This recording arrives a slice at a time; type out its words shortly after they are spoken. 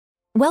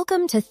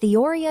Welcome to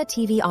Theoria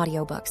TV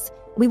Audiobooks.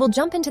 We will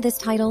jump into this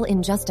title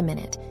in just a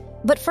minute.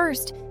 But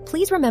first,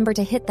 please remember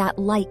to hit that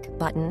like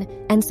button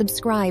and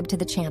subscribe to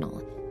the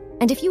channel.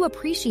 And if you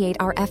appreciate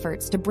our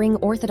efforts to bring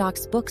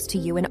Orthodox books to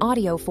you in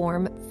audio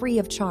form free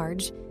of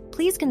charge,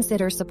 please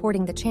consider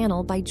supporting the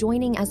channel by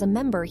joining as a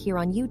member here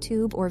on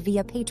YouTube or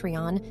via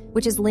Patreon,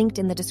 which is linked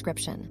in the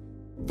description.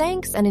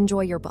 Thanks and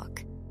enjoy your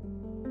book.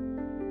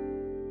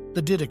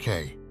 The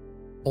Didache,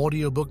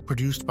 audiobook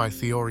produced by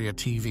Theoria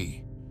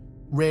TV.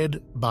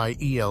 Read by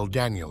E.L.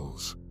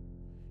 Daniels.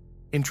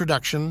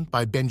 Introduction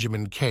by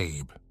Benjamin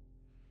Cabe.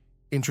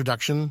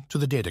 Introduction to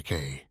the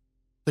Didache.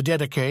 The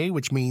Didache,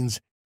 which means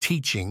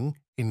teaching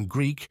in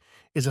Greek,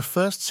 is a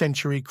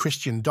first-century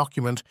Christian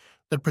document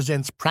that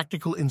presents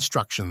practical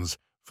instructions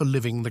for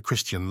living the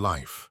Christian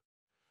life.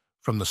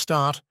 From the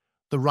start,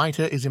 the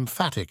writer is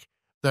emphatic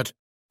that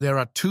there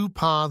are two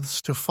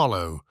paths to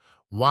follow.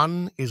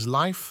 One is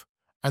life,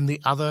 and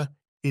the other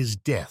is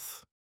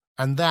death,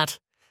 and that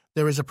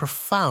there is a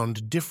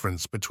profound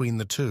difference between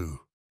the two.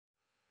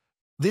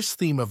 This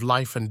theme of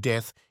life and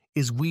death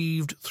is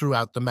weaved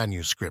throughout the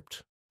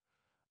manuscript.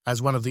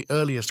 As one of the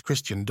earliest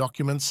Christian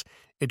documents,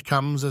 it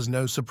comes as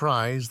no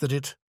surprise that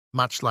it,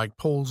 much like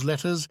Paul's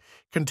letters,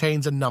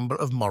 contains a number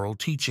of moral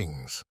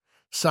teachings.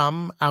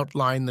 Some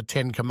outline the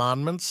Ten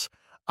Commandments,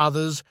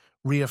 others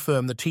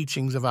reaffirm the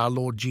teachings of our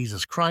Lord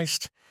Jesus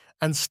Christ,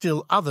 and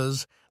still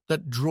others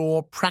that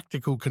draw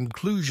practical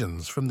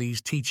conclusions from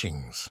these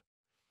teachings.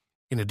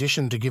 In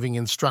addition to giving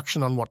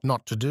instruction on what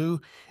not to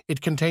do, it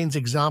contains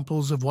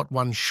examples of what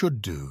one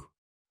should do.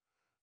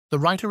 The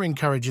writer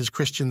encourages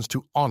Christians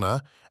to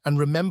honor and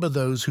remember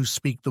those who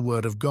speak the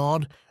word of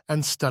God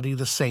and study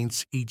the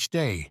saints each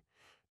day,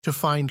 to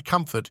find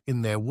comfort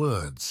in their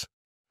words.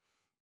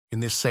 In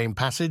this same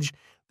passage,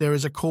 there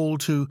is a call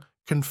to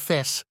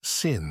confess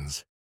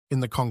sins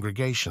in the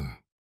congregation.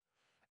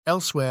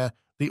 Elsewhere,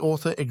 the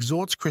author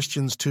exhorts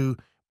Christians to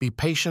be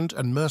patient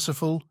and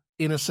merciful,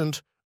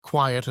 innocent,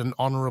 quiet and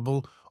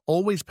honorable,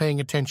 always paying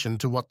attention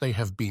to what they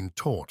have been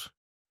taught.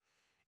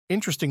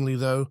 Interestingly,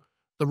 though,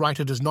 the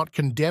writer does not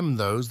condemn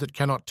those that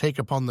cannot take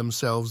upon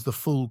themselves the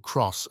full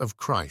cross of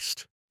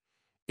Christ.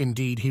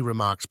 Indeed, he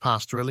remarks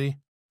pastorally,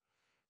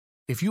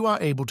 "If you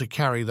are able to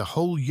carry the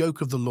whole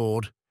yoke of the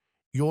Lord,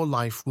 your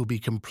life will be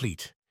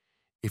complete.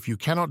 If you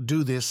cannot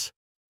do this,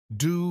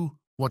 do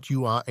what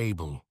you are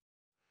able."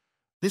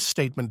 This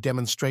statement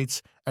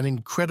demonstrates an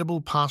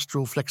incredible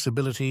pastoral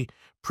flexibility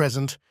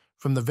present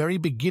from the very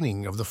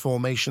beginning of the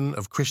formation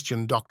of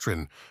Christian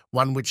doctrine,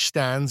 one which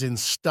stands in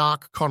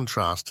stark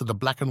contrast to the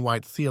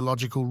black-and-white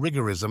theological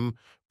rigorism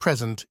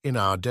present in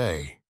our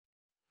day.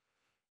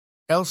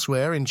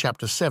 Elsewhere in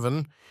chapter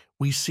 7,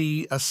 we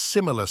see a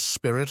similar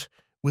spirit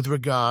with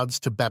regards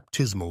to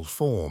baptismal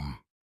form.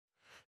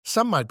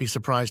 Some might be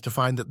surprised to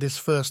find that this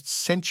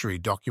first-century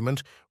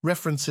document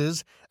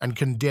references and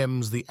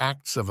condemns the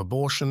acts of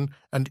abortion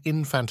and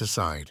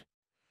infanticide.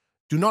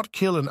 Do not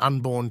kill an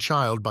unborn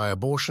child by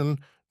abortion,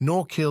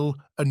 nor kill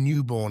a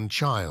newborn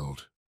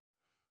child.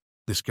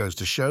 This goes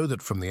to show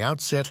that from the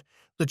outset,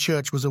 the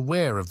Church was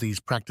aware of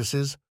these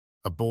practices,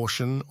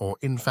 abortion or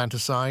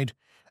infanticide,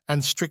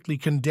 and strictly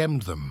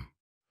condemned them.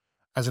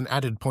 As an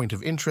added point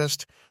of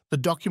interest, the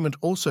document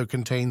also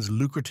contains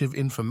lucrative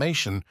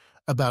information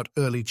about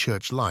early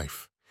church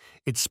life.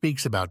 It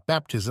speaks about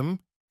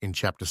baptism in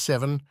chapter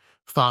 7,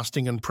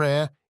 fasting and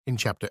prayer in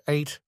chapter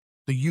 8,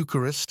 the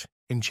Eucharist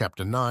in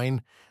chapter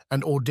 9,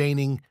 and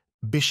ordaining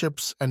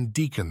bishops and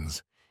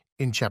deacons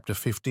in chapter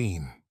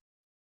 15.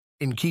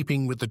 In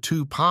keeping with the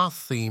two-path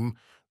theme,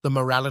 the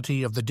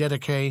morality of the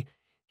Didache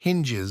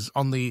hinges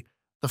on the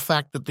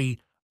fact that the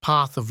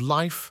path of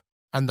life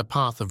and the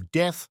path of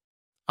death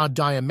are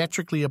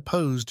diametrically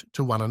opposed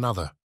to one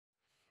another.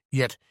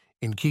 Yet,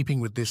 in keeping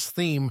with this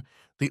theme,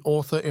 the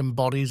author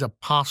embodies a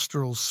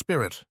pastoral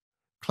spirit,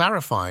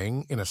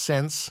 clarifying, in a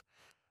sense,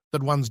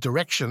 that one's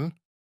direction,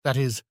 that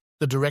is,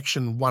 the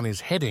direction one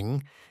is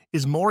heading,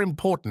 is more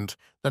important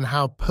than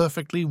how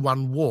perfectly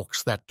one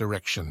walks that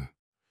direction.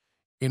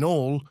 In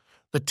all,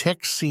 the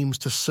text seems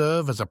to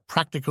serve as a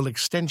practical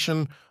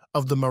extension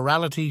of the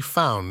morality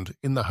found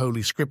in the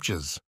Holy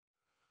Scriptures,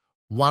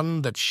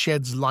 one that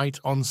sheds light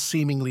on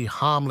seemingly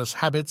harmless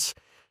habits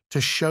to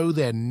show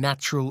their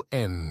natural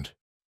end: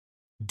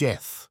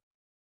 death.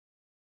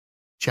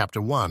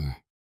 Chapter 1.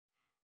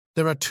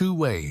 There are two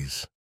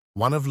ways,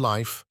 one of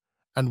life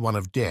and one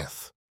of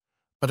death,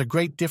 but a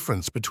great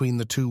difference between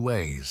the two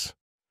ways.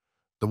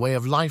 The way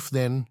of life,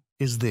 then,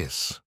 is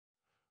this.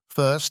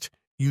 First,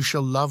 you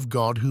shall love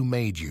God who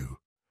made you.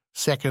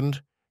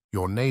 Second,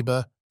 your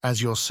neighbor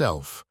as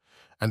yourself.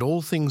 And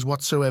all things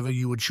whatsoever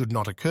you would should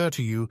not occur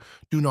to you,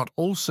 do not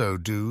also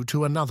do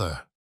to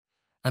another.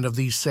 And of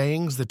these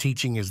sayings the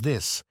teaching is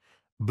this: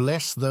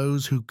 bless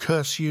those who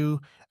curse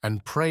you,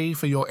 and pray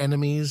for your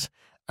enemies,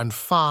 and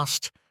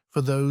fast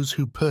for those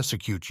who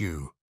persecute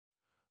you.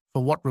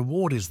 For what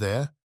reward is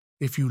there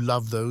if you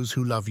love those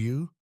who love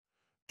you?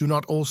 Do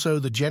not also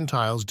the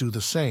Gentiles do the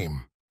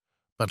same?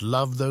 But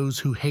love those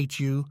who hate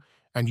you,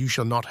 and you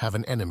shall not have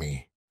an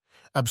enemy.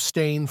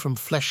 Abstain from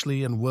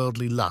fleshly and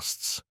worldly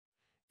lusts.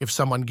 If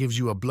someone gives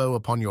you a blow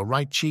upon your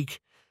right cheek,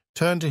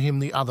 turn to him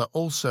the other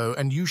also,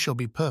 and you shall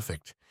be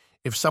perfect.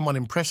 If someone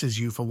impresses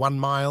you for 1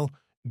 mile,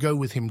 go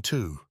with him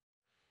 2.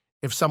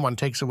 If someone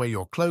takes away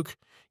your cloak,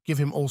 give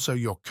him also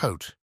your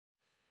coat.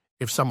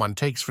 If someone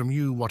takes from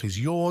you what is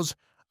yours,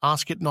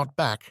 ask it not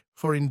back,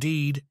 for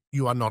indeed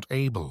you are not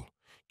able.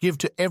 Give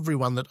to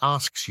everyone that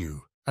asks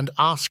you, and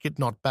ask it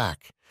not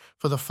back,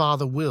 for the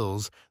Father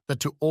wills that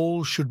to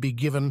all should be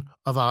given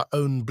of our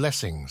own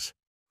blessings,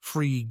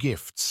 free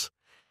gifts.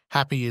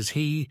 Happy is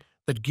he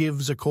that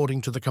gives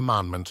according to the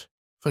commandment,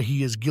 for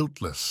he is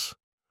guiltless.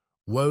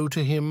 Woe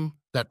to him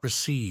that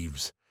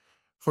receives,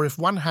 for if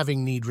one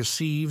having need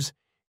receives,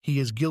 he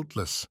is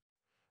guiltless.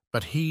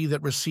 But he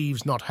that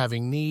receives not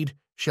having need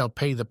shall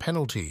pay the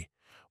penalty,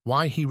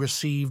 why he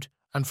received,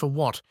 and for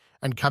what,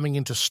 and coming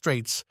into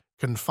straits,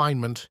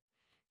 confinement,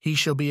 he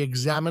shall be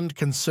examined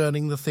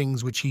concerning the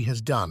things which he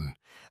has done,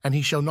 and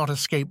he shall not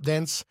escape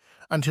thence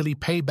until he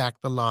pay back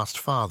the last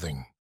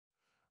farthing.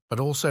 But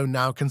also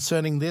now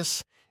concerning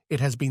this, it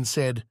has been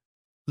said,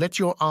 Let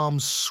your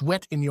arms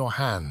sweat in your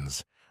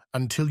hands,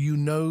 until you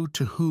know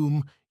to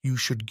whom you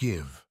should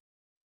give.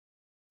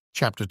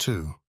 Chapter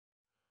 2.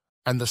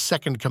 And the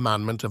second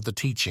commandment of the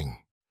teaching.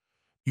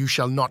 You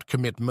shall not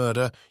commit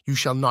murder, you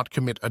shall not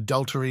commit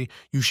adultery,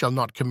 you shall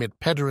not commit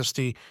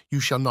pederasty, you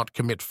shall not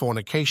commit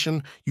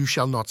fornication, you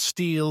shall not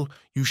steal,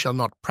 you shall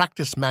not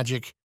practice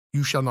magic,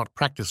 you shall not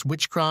practice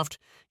witchcraft,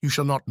 you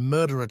shall not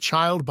murder a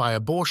child by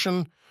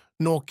abortion,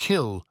 nor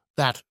kill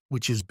that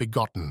which is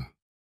begotten.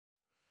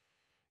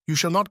 You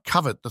shall not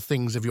covet the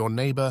things of your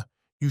neighbor,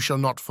 you shall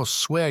not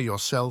forswear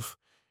yourself,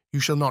 you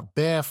shall not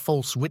bear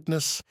false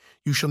witness,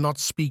 you shall not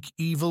speak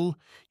evil,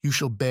 you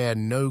shall bear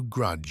no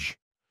grudge.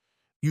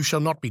 You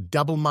shall not be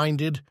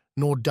double-minded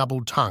nor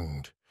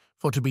double-tongued,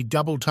 for to be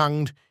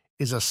double-tongued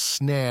is a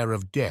snare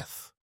of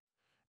death.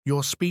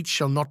 Your speech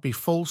shall not be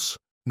false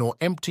nor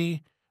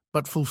empty,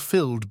 but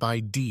fulfilled by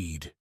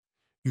deed.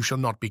 You shall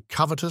not be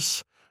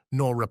covetous,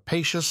 nor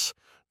rapacious,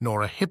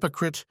 nor a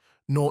hypocrite,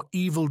 nor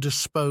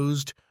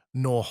evil-disposed,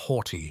 nor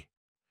haughty.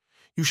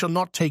 You shall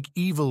not take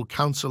evil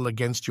counsel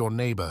against your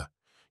neighbor.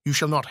 You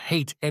shall not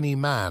hate any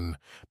man,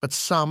 but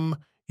some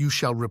you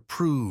shall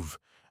reprove,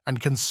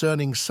 and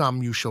concerning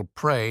some you shall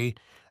pray,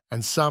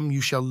 and some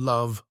you shall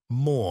love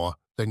more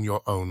than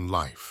your own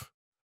life.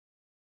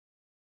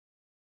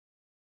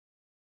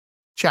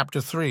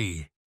 Chapter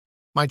 3.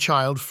 My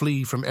child,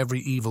 flee from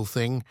every evil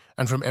thing,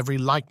 and from every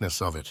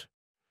likeness of it.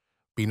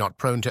 Be not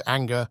prone to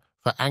anger,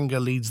 for anger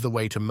leads the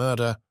way to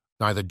murder,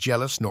 neither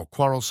jealous nor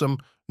quarrelsome,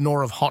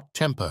 nor of hot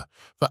temper,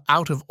 for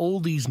out of all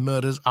these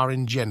murders are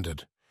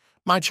engendered.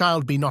 My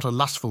child, be not a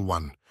lustful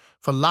one,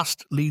 for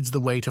lust leads the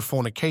way to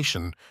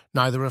fornication,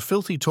 neither a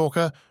filthy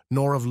talker,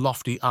 nor of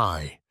lofty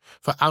eye,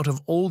 for out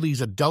of all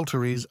these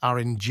adulteries are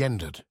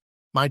engendered.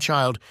 My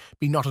child,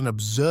 be not an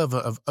observer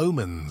of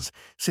omens,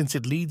 since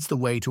it leads the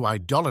way to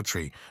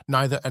idolatry,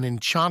 neither an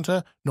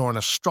enchanter, nor an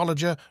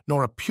astrologer,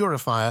 nor a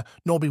purifier,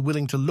 nor be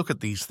willing to look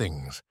at these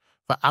things,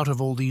 for out of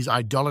all these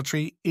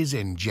idolatry is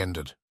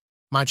engendered.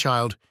 My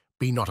child,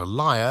 be not a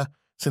liar,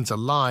 since a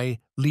lie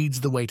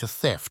leads the way to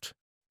theft,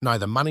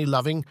 neither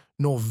money-loving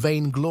nor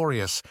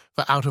vainglorious,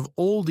 for out of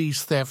all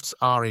these thefts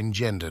are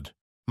engendered.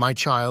 My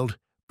child,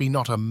 be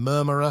not a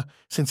murmurer,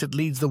 since it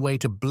leads the way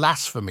to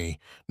blasphemy,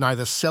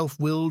 neither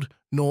self-willed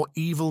nor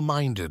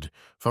evil-minded,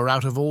 for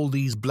out of all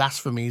these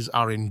blasphemies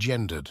are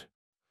engendered.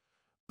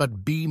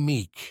 But be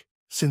meek,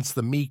 since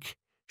the meek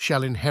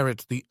shall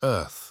inherit the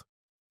earth.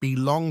 Be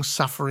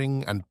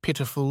long-suffering and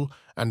pitiful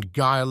and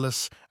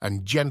guileless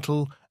and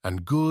gentle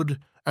and good,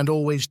 and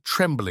always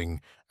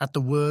trembling at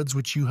the words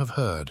which you have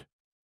heard.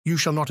 You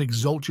shall not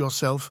exalt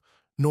yourself,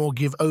 nor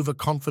give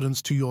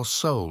over-confidence to your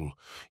soul.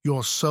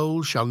 Your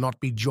soul shall not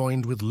be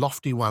joined with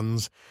lofty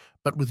ones,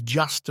 but with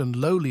just and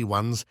lowly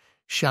ones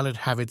shall it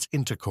have its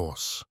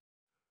intercourse.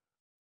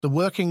 The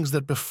workings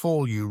that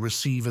befall you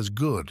receive as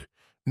good,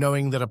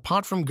 knowing that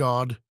apart from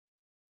God,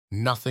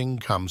 nothing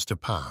comes to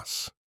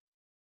pass.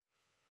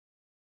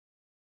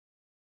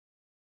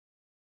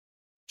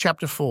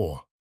 Chapter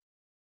 4.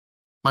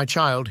 My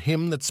child,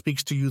 him that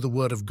speaks to you the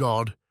word of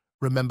God,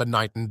 remember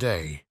night and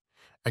day,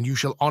 and you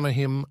shall honor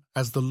him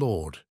as the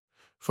Lord.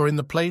 For in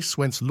the place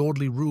whence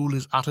lordly rule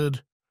is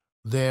uttered,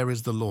 there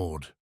is the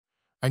Lord.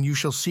 And you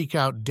shall seek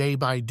out day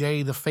by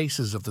day the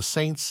faces of the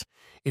saints,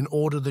 in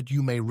order that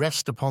you may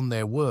rest upon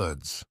their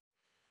words.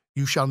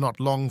 You shall not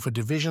long for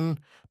division,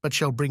 but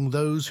shall bring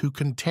those who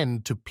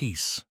contend to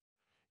peace.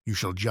 You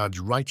shall judge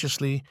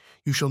righteously,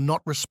 you shall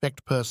not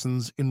respect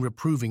persons in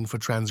reproving for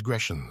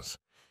transgressions.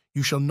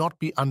 You shall not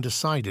be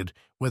undecided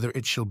whether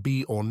it shall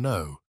be or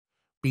no.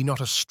 Be not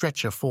a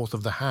stretcher forth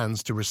of the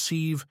hands to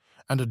receive,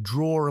 and a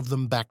drawer of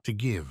them back to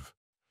give.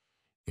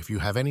 If you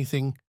have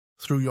anything,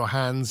 through your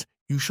hands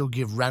you shall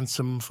give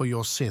ransom for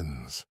your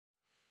sins.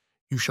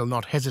 You shall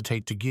not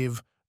hesitate to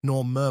give,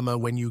 nor murmur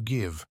when you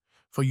give,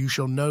 for you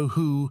shall know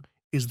who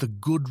is the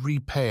good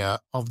repayer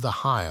of the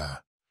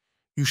hire.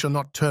 You shall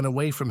not turn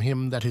away from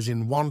him that is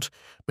in want,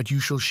 but you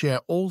shall share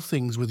all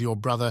things with your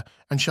brother,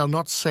 and shall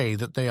not say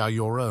that they are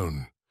your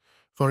own.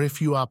 For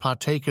if you are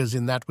partakers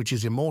in that which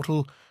is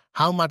immortal,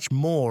 how much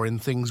more in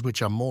things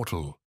which are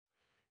mortal?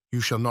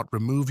 You shall not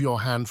remove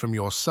your hand from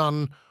your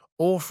son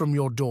or from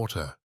your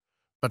daughter,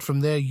 but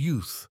from their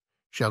youth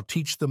shall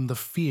teach them the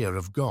fear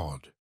of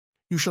God.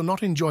 You shall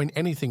not enjoin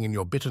anything in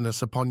your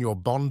bitterness upon your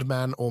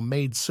bondman or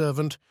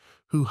maidservant,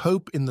 who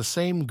hope in the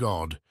same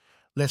God,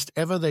 lest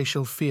ever they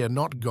shall fear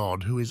not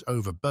God who is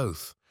over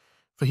both.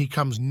 For he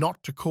comes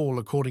not to call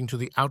according to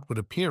the outward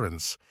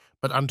appearance,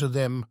 but unto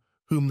them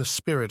whom the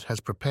Spirit has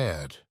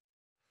prepared.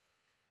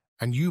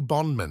 And you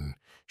bondmen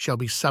shall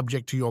be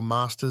subject to your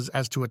masters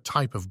as to a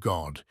type of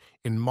God,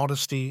 in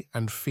modesty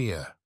and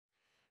fear.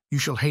 You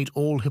shall hate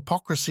all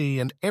hypocrisy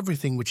and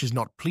everything which is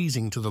not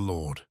pleasing to the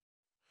Lord.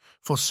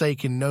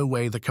 Forsake in no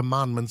way the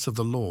commandments of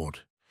the Lord,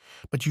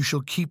 but you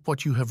shall keep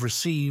what you have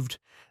received,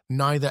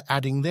 neither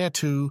adding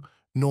thereto,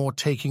 nor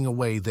taking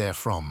away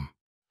therefrom.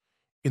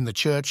 In the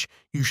church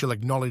you shall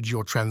acknowledge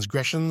your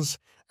transgressions,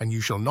 and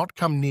you shall not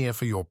come near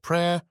for your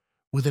prayer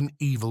with an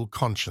evil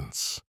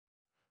conscience.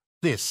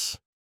 This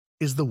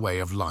is the way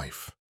of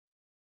life.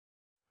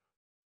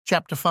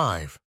 Chapter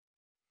 5.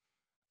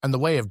 And the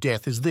way of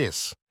death is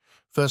this.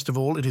 First of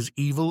all, it is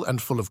evil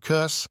and full of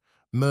curse,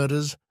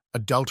 murders,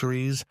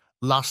 adulteries,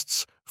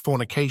 lusts,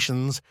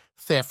 fornications,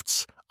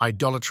 thefts,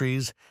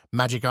 idolatries,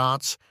 magic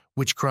arts,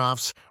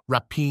 witchcrafts,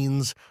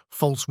 rapines,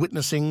 false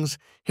witnessings,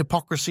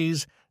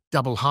 hypocrisies,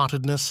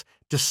 double-heartedness,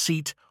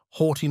 deceit,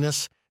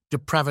 haughtiness,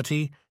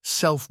 depravity,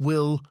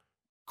 self-will,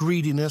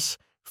 greediness,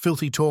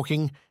 filthy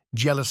talking,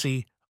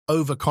 jealousy,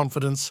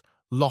 overconfidence,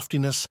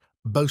 loftiness,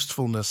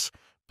 boastfulness,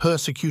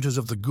 persecutors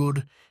of the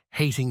good,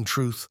 hating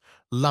truth,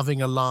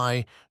 loving a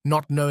lie,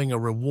 not knowing a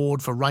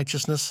reward for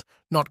righteousness,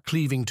 not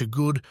cleaving to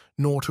good,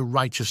 nor to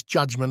righteous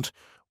judgment,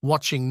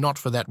 watching not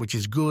for that which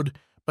is good,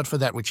 but for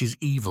that which is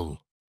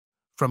evil,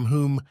 from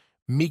whom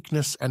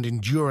meekness and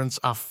endurance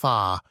are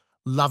far,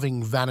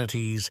 loving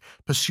vanities,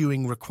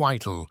 pursuing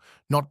requital,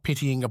 not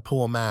pitying a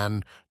poor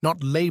man,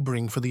 not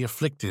laboring for the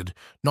afflicted,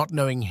 not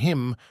knowing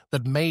him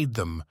that made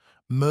them,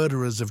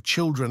 murderers of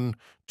children,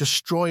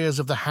 destroyers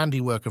of the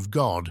handiwork of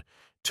God,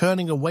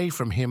 turning away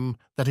from him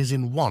that is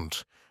in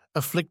want,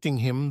 afflicting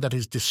him that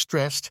is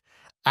distressed,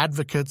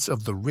 advocates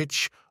of the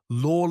rich,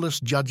 lawless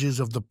judges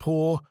of the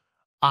poor,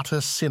 utter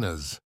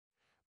sinners.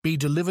 Be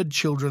delivered,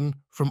 children,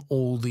 from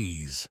all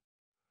these.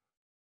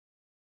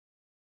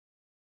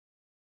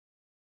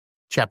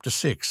 Chapter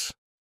 6.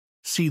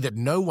 See that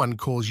no one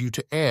cause you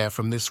to err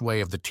from this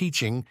way of the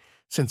teaching,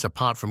 since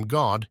apart from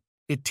God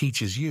it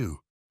teaches you.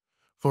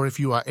 For if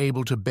you are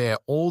able to bear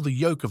all the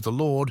yoke of the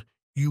Lord,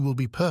 you will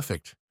be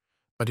perfect.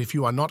 But if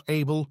you are not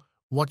able,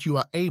 what you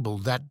are able,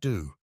 that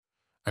do.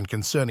 And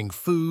concerning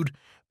food,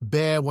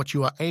 bear what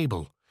you are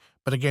able.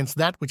 But against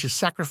that which is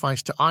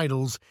sacrificed to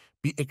idols,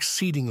 be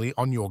exceedingly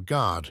on your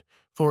guard,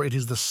 for it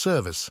is the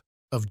service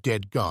of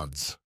dead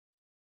gods.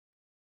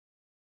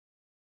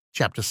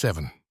 Chapter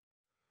 7.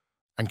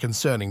 And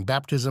concerning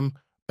baptism,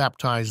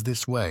 baptize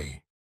this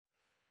way.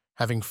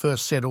 Having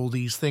first said all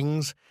these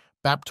things,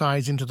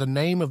 baptize into the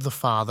name of the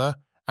Father,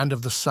 and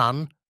of the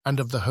Son, and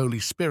of the Holy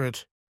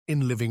Spirit,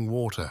 in living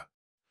water.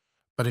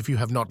 But if you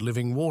have not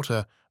living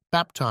water,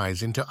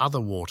 baptize into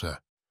other water,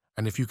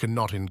 and if you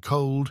cannot in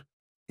cold,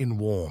 in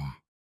warm.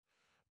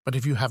 But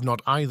if you have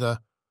not either,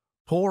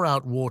 pour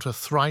out water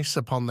thrice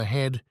upon the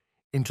head,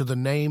 into the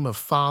name of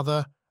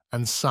Father,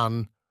 and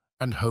Son,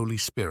 and Holy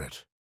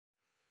Spirit.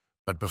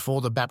 But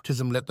before the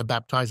baptism let the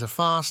baptizer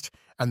fast,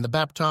 and the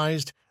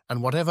baptized,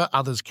 and whatever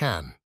others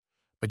can.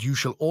 But you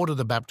shall order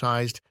the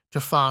baptized to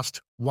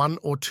fast 1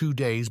 or 2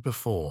 days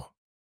before.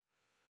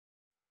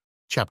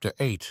 Chapter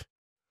 8.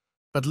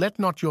 But let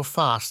not your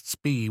fasts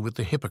be with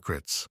the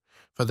hypocrites,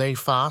 for they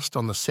fast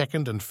on the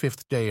 2nd and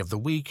 5th day of the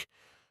week,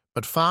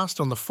 but fast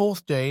on the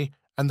 4th day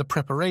and the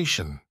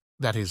preparation,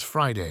 that is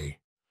Friday.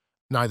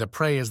 Neither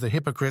pray as the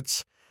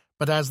hypocrites,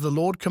 but as the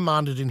Lord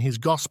commanded in his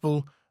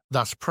gospel,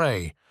 thus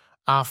pray,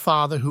 Our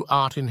Father who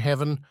art in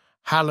heaven,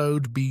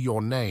 hallowed be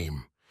your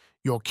name.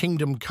 Your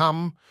kingdom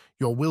come,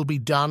 your will be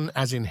done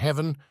as in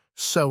heaven,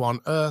 so on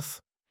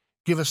earth.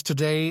 Give us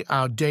today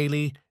our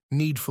daily,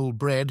 needful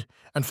bread,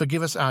 and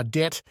forgive us our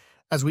debt,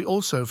 as we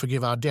also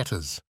forgive our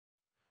debtors.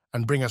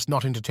 And bring us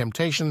not into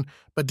temptation,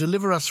 but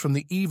deliver us from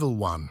the evil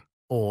one,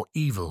 or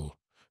evil.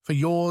 For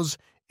yours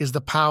is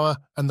the power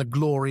and the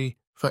glory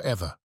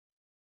forever.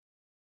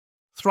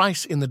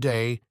 Thrice in the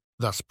day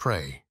thus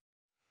pray.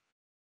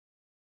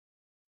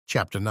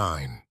 Chapter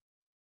 9.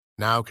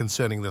 Now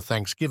concerning the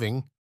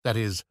thanksgiving, that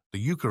is, the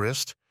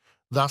Eucharist,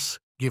 thus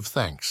give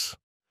thanks.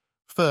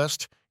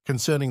 First,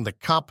 concerning the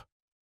cup,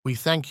 we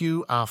thank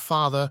you, our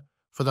Father,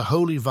 for the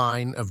holy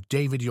vine of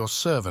David your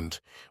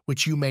servant,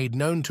 which you made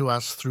known to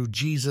us through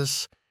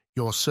Jesus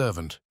your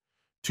servant.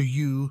 To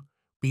you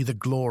be the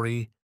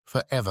glory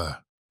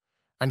forever.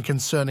 And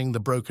concerning the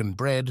broken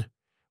bread,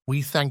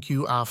 we thank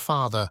you, our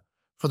Father,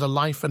 for the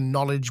life and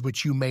knowledge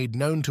which you made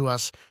known to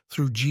us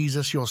through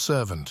Jesus your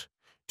servant.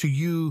 To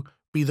you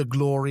be the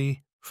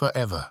glory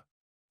forever.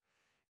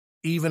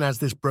 Even as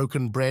this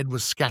broken bread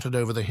was scattered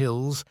over the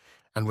hills,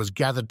 and was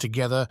gathered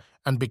together,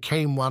 and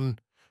became one,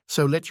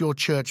 so let your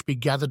church be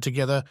gathered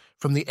together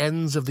from the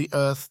ends of the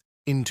earth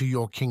into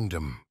your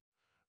kingdom.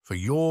 For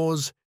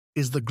yours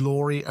is the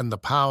glory and the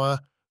power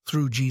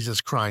through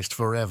Jesus Christ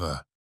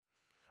forever.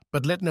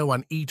 But let no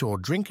one eat or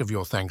drink of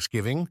your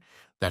thanksgiving,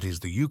 that is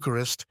the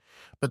Eucharist,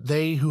 but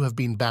they who have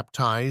been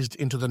baptized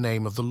into the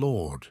name of the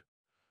Lord.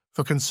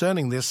 For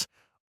concerning this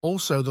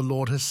also the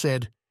Lord has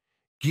said,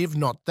 Give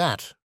not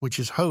that which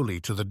is holy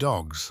to the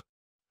dogs.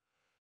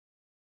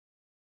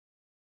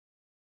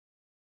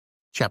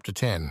 Chapter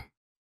 10.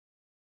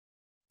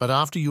 But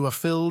after you are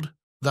filled,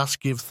 thus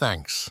give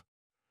thanks.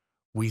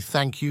 We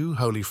thank you,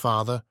 Holy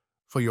Father,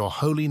 for your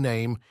holy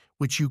name,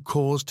 which you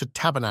caused to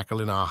tabernacle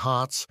in our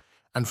hearts,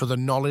 and for the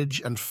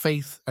knowledge and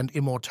faith and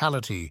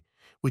immortality,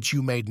 which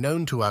you made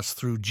known to us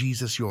through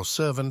Jesus your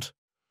servant.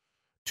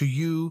 To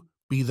you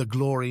be the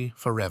glory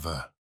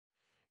forever.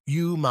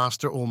 You,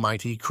 Master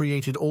Almighty,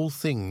 created all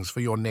things for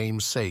your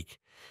name's sake.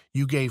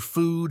 You gave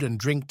food and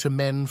drink to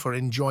men for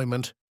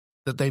enjoyment,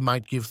 that they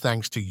might give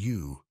thanks to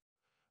you.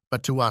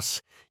 But to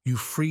us you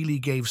freely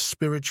gave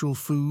spiritual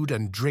food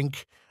and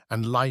drink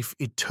and life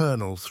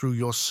eternal through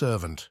your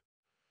servant.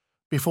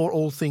 Before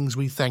all things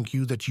we thank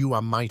you that you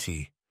are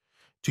mighty.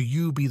 To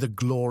you be the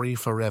glory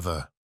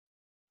forever.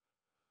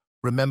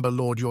 Remember,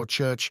 Lord, your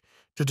church,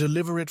 to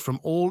deliver it from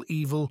all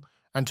evil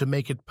and to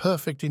make it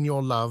perfect in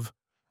your love,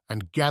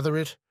 and gather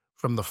it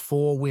from the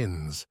four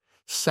winds,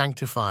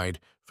 sanctified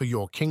for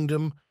your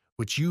kingdom,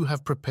 which you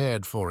have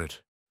prepared for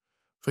it.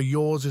 For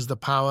yours is the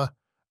power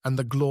and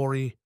the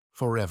glory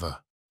forever.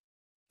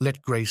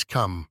 Let grace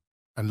come,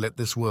 and let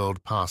this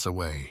world pass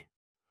away.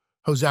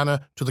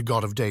 Hosanna to the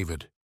God of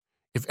David.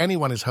 If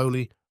anyone is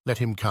holy, let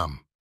him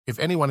come. If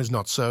anyone is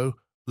not so,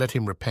 let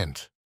him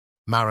repent.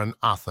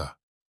 Maranatha.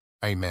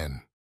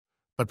 Amen.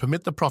 But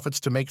permit the prophets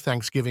to make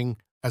thanksgiving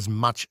as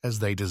much as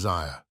they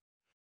desire.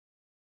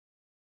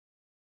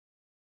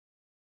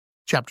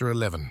 Chapter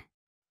 11.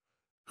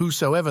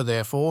 Whosoever,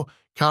 therefore,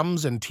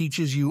 comes and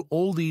teaches you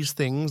all these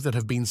things that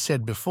have been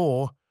said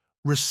before,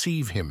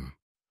 receive him.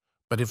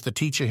 But if the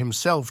teacher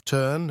himself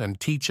turn and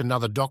teach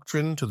another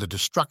doctrine to the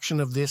destruction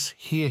of this,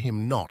 hear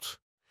him not.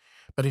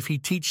 But if he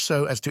teach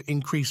so as to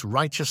increase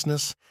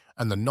righteousness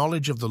and the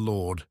knowledge of the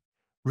Lord,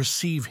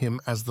 receive him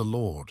as the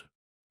Lord.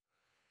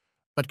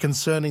 But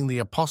concerning the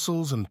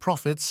apostles and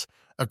prophets,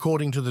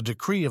 according to the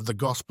decree of the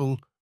gospel,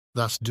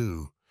 thus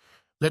do.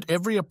 Let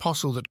every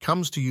apostle that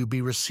comes to you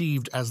be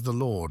received as the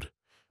Lord,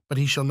 but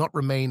he shall not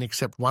remain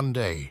except one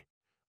day,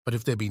 but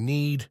if there be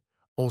need,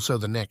 also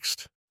the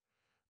next.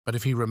 But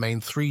if he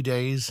remain 3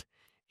 days,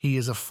 he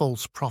is a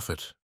false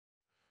prophet.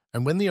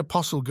 And when the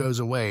apostle goes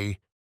away,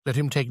 let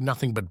him take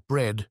nothing but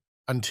bread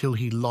until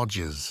he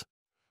lodges.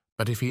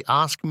 But if he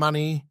ask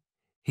money,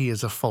 he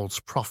is a false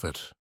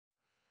prophet.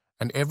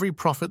 And every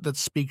prophet that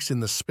speaks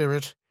in the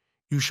Spirit,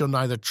 you shall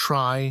neither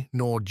try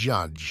nor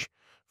judge,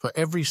 for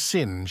every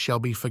sin shall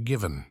be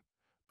forgiven,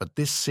 but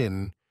this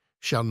sin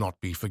shall not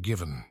be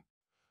forgiven.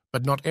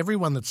 But not every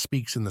one that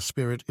speaks in the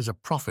Spirit is a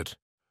prophet,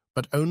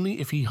 but only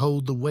if he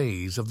hold the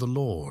ways of the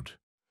Lord.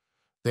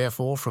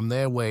 Therefore from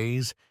their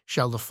ways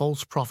shall the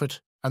false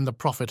prophet and the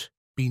prophet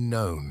be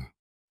known.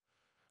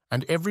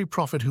 And every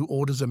prophet who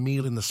orders a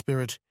meal in the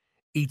Spirit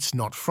eats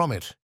not from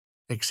it,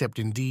 except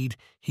indeed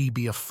he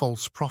be a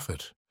false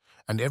prophet.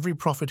 And every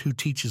prophet who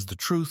teaches the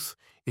truth,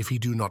 if he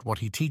do not what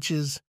he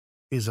teaches,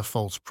 is a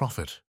false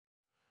prophet.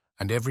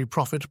 And every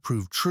prophet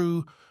proved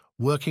true,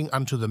 working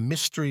unto the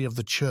mystery of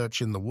the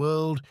church in the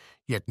world,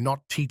 yet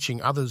not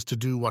teaching others to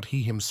do what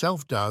he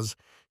himself does,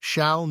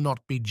 shall not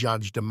be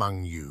judged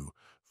among you.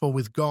 For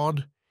with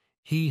God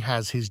he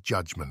has his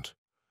judgment.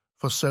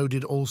 For so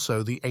did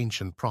also the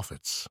ancient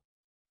prophets.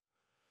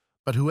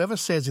 But whoever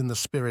says in the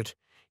Spirit,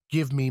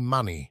 Give me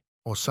money,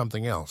 or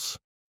something else,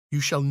 you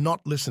shall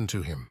not listen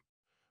to him.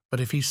 But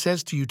if he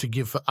says to you to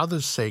give for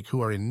others' sake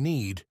who are in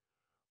need,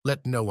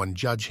 let no one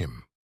judge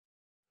him.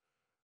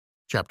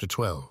 Chapter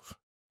 12.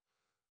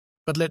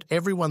 But let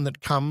everyone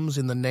that comes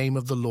in the name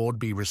of the Lord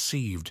be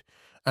received,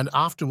 and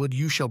afterward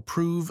you shall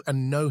prove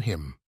and know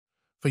him,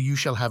 for you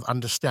shall have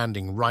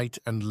understanding right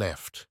and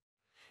left.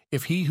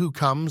 If he who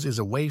comes is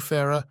a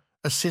wayfarer,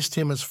 assist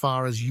him as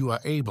far as you are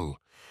able,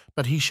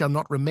 but he shall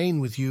not remain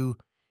with you,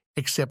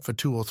 except for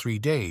 2 or 3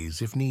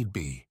 days, if need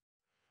be.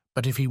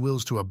 But if he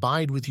wills to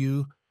abide with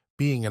you,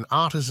 being an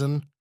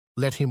artisan,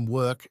 let him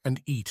work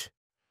and eat.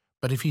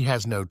 But if he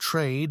has no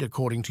trade,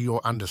 according to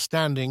your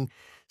understanding,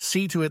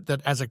 see to it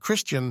that as a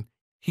Christian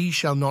he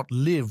shall not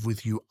live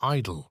with you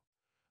idle.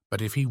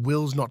 But if he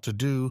wills not to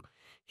do,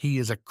 he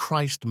is a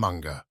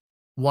Christmonger.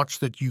 Watch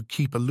that you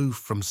keep aloof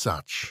from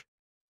such.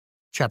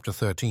 Chapter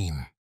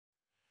 13.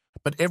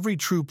 But every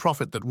true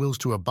prophet that wills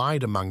to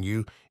abide among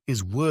you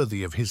is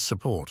worthy of his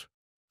support.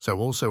 So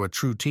also a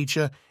true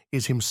teacher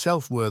is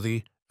himself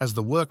worthy as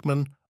the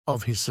workman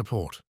of his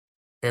support.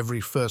 Every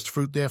first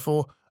fruit,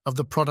 therefore, of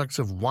the products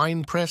of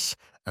winepress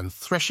and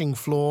threshing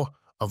floor,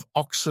 of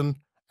oxen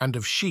and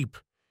of sheep,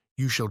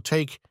 you shall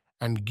take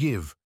and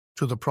give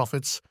to the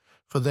prophets,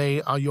 for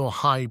they are your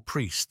high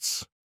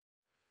priests.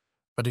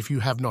 But if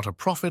you have not a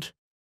profit,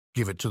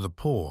 give it to the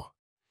poor.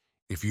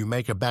 If you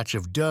make a batch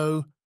of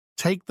dough,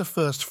 take the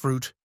first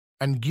fruit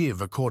and give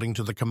according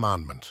to the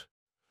commandment.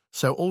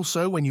 So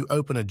also when you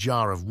open a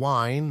jar of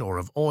wine or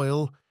of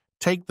oil,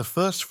 take the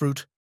first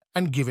fruit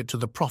and give it to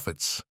the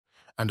prophets.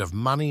 And of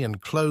money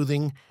and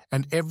clothing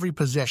and every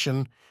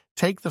possession,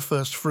 take the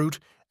first fruit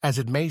as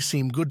it may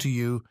seem good to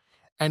you,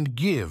 and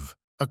give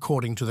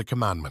according to the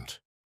commandment.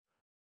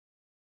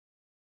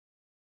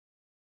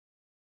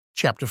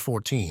 Chapter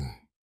 14.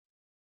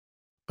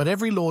 But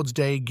every Lord's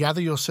day gather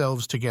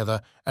yourselves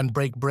together and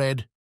break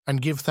bread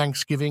and give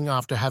thanksgiving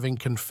after having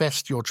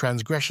confessed your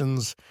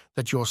transgressions,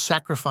 that your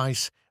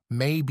sacrifice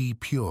may be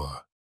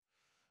pure.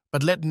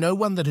 But let no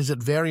one that is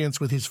at variance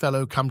with his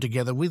fellow come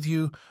together with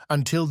you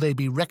until they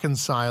be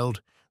reconciled,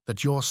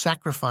 that your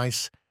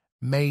sacrifice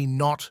may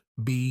not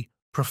be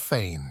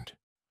profaned.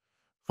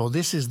 For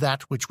this is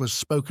that which was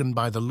spoken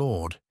by the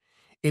Lord.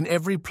 In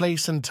every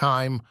place and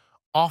time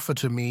offer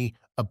to me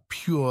a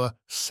pure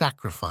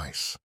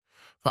sacrifice.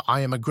 For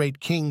I am a great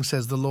king,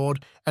 says the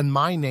Lord, and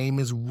my name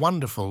is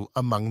wonderful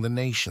among the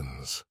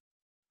nations.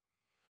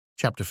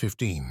 Chapter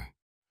 15.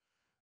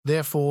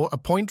 Therefore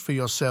appoint for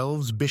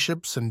yourselves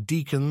bishops and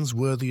deacons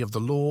worthy of the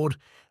Lord,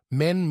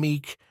 men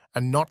meek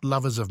and not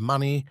lovers of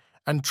money,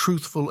 and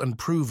truthful and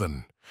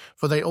proven,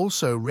 for they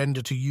also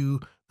render to you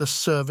the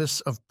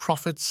service of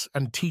prophets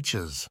and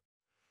teachers.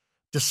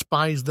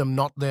 Despise them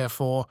not,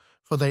 therefore,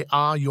 for they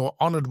are your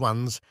honored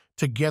ones,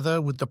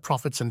 together with the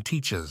prophets and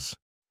teachers.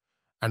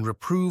 And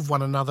reprove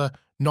one another,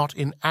 not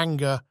in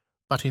anger,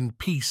 but in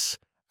peace,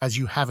 as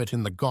you have it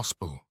in the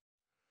gospel.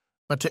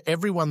 But to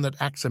every one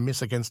that acts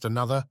amiss against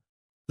another,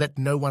 let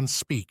no one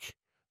speak,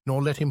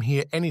 nor let him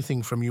hear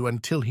anything from you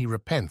until he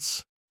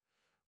repents.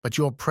 But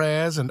your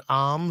prayers and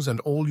alms and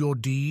all your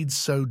deeds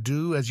so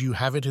do as you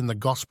have it in the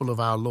gospel of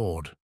our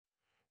Lord.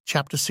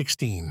 Chapter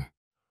 16.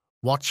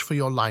 Watch for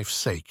your life's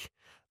sake.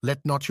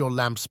 Let not your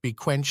lamps be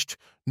quenched,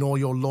 nor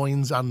your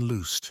loins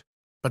unloosed.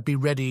 But be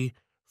ready,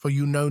 for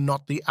you know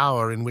not the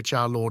hour in which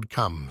our Lord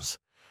comes.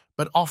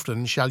 But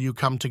often shall you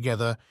come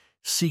together,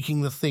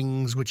 seeking the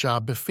things which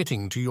are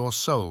befitting to your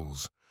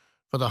souls.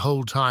 For the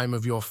whole time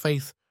of your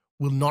faith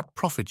will not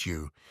profit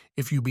you,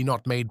 if you be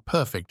not made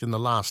perfect in the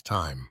last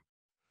time.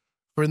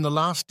 For in the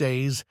last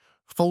days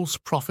false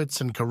prophets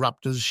and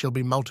corrupters shall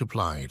be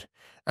multiplied,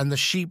 and the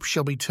sheep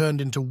shall be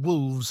turned into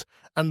wolves,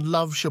 and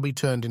love shall be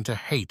turned into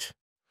hate.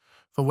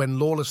 For when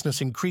lawlessness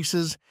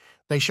increases,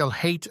 they shall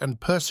hate and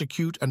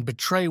persecute and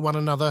betray one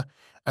another,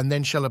 and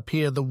then shall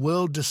appear the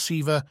world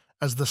deceiver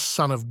as the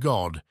Son of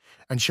God,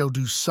 and shall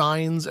do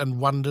signs and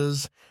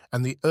wonders,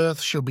 and the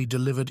earth shall be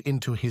delivered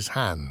into his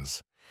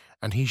hands.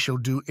 And he shall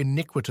do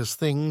iniquitous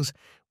things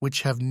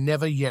which have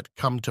never yet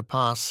come to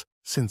pass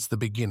since the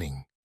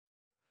beginning.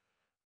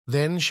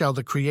 Then shall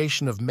the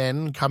creation of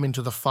men come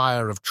into the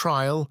fire of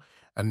trial,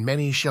 and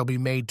many shall be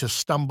made to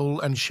stumble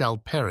and shall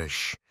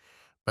perish.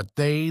 But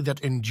they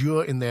that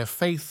endure in their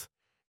faith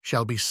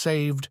shall be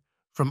saved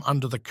from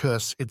under the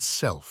curse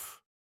itself.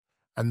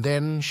 And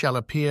then shall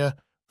appear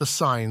the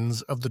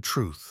signs of the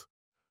truth.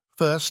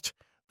 First,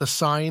 the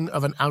sign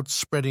of an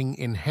outspreading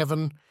in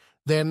heaven,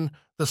 then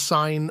the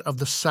sign of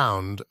the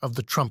sound of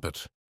the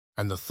trumpet,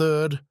 and the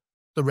third,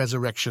 the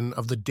resurrection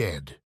of the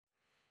dead.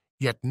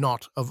 Yet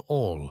not of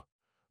all,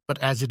 but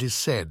as it is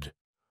said,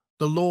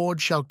 the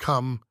Lord shall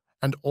come,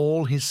 and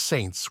all his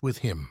saints with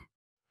him.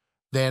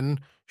 Then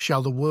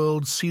shall the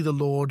world see the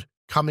Lord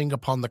coming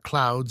upon the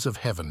clouds of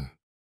heaven.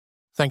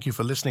 Thank you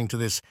for listening to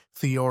this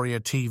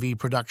Theoria TV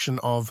production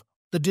of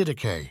The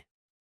Didache.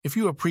 If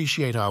you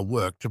appreciate our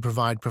work to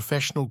provide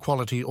professional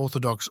quality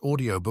Orthodox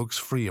audiobooks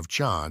free of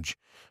charge,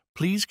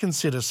 please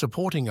consider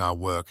supporting our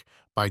work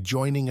by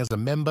joining as a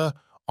member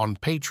on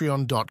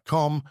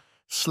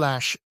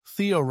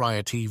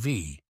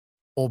patreon.com/TheoriaTV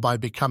or by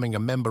becoming a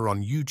member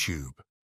on YouTube.